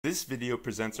This video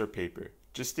presents our paper,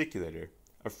 Gesticulator,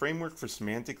 a framework for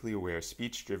semantically aware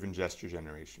speech-driven gesture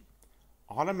generation.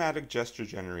 Automatic gesture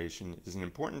generation is an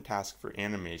important task for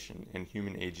animation and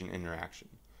human-agent interaction.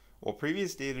 While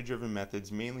previous data-driven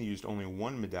methods mainly used only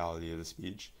one modality of the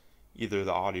speech, either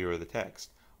the audio or the text,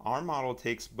 our model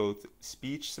takes both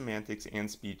speech semantics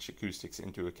and speech acoustics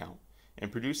into account,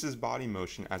 and produces body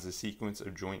motion as a sequence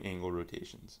of joint angle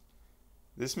rotations.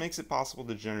 This makes it possible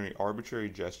to generate arbitrary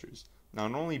gestures,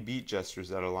 not only beat gestures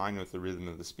that align with the rhythm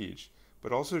of the speech,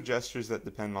 but also gestures that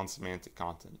depend on semantic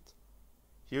content.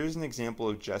 Here is an example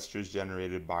of gestures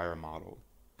generated by our model.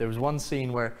 There was one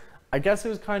scene where I guess it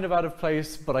was kind of out of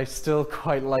place, but I still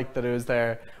quite liked that it was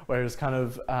there, where it was kind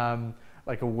of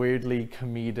like a weirdly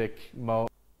comedic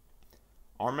moment.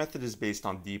 Our method is based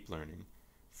on deep learning.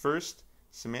 First,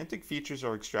 semantic features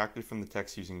are extracted from the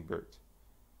text using BERT.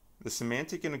 The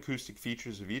semantic and acoustic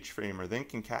features of each frame are then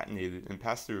concatenated and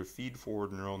passed through a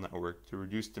feed-forward neural network to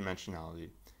reduce dimensionality.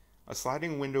 A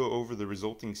sliding window over the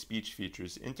resulting speech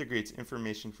features integrates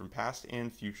information from past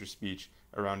and future speech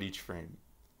around each frame.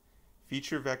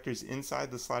 Feature vectors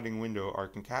inside the sliding window are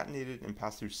concatenated and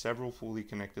passed through several fully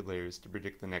connected layers to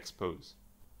predict the next pose.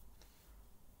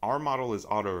 Our model is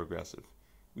autoregressive.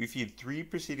 We feed 3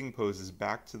 preceding poses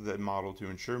back to the model to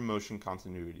ensure motion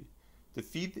continuity. To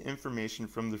feed the information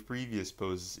from the previous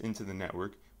poses into the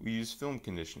network, we use film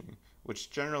conditioning, which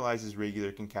generalizes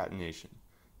regular concatenation.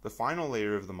 The final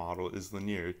layer of the model is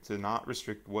linear to not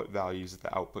restrict what values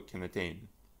the output can attain.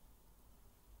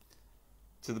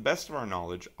 To the best of our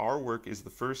knowledge, our work is the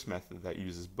first method that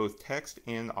uses both text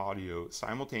and audio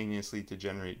simultaneously to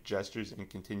generate gestures in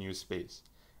continuous space,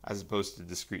 as opposed to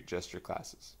discrete gesture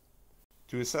classes.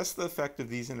 To assess the effect of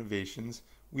these innovations,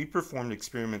 we performed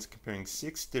experiments comparing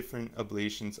 6 different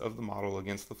ablations of the model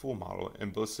against the full model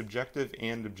in both subjective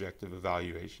and objective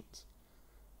evaluations.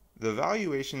 The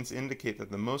evaluations indicate that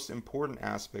the most important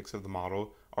aspects of the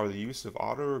model are the use of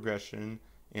autoregression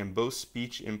and both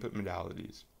speech input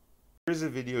modalities. Here is a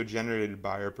video generated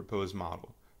by our proposed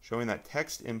model, showing that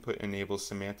text input enables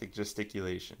semantic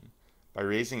gesticulation by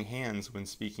raising hands when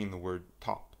speaking the word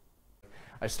top.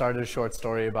 I started a short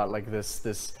story about like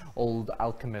this old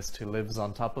alchemist who lives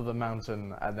on top of a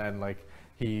mountain, and then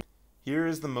Here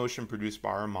is the motion produced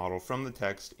by our model from the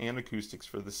text and acoustics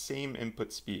for the same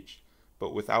input speech,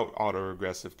 but without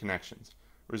autoregressive connections,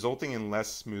 resulting in less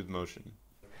smooth motion.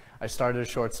 I started a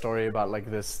short story about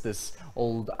like this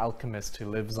old alchemist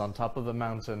who lives on top of a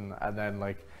mountain, and then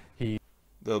The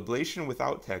ablation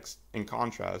without text, in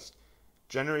contrast,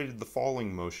 generated the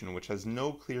following motion, which has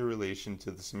no clear relation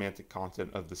to the semantic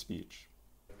content of the speech.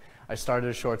 I started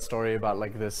a short story about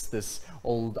like this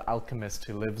old alchemist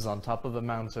who lives on top of a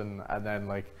mountain, and then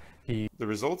The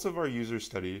results of our user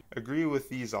study agree with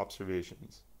these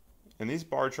observations. In these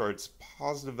bar charts,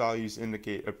 positive values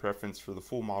indicate a preference for the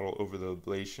full model over the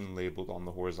ablation labeled on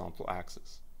the horizontal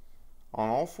axis. On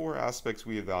all 4 aspects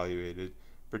we evaluated,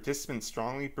 participants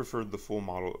strongly preferred the full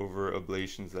model over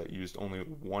ablations that used only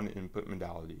one input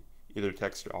modality, either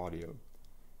text or audio.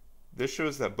 This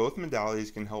shows that both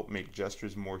modalities can help make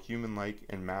gestures more human-like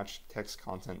and match text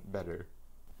content better.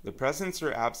 The presence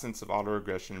or absence of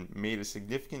autoregression made a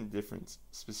significant difference,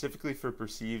 specifically for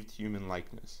perceived human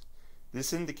likeness.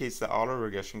 This indicates that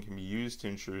autoregression can be used to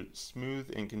ensure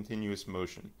smooth and continuous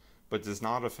motion, but does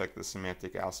not affect the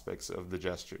semantic aspects of the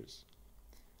gestures.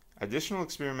 Additional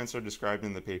experiments are described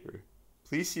in the paper.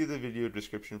 Please see the video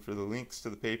description for the links to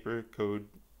the paper, code,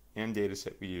 and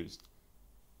dataset we used.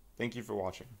 Thank you for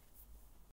watching.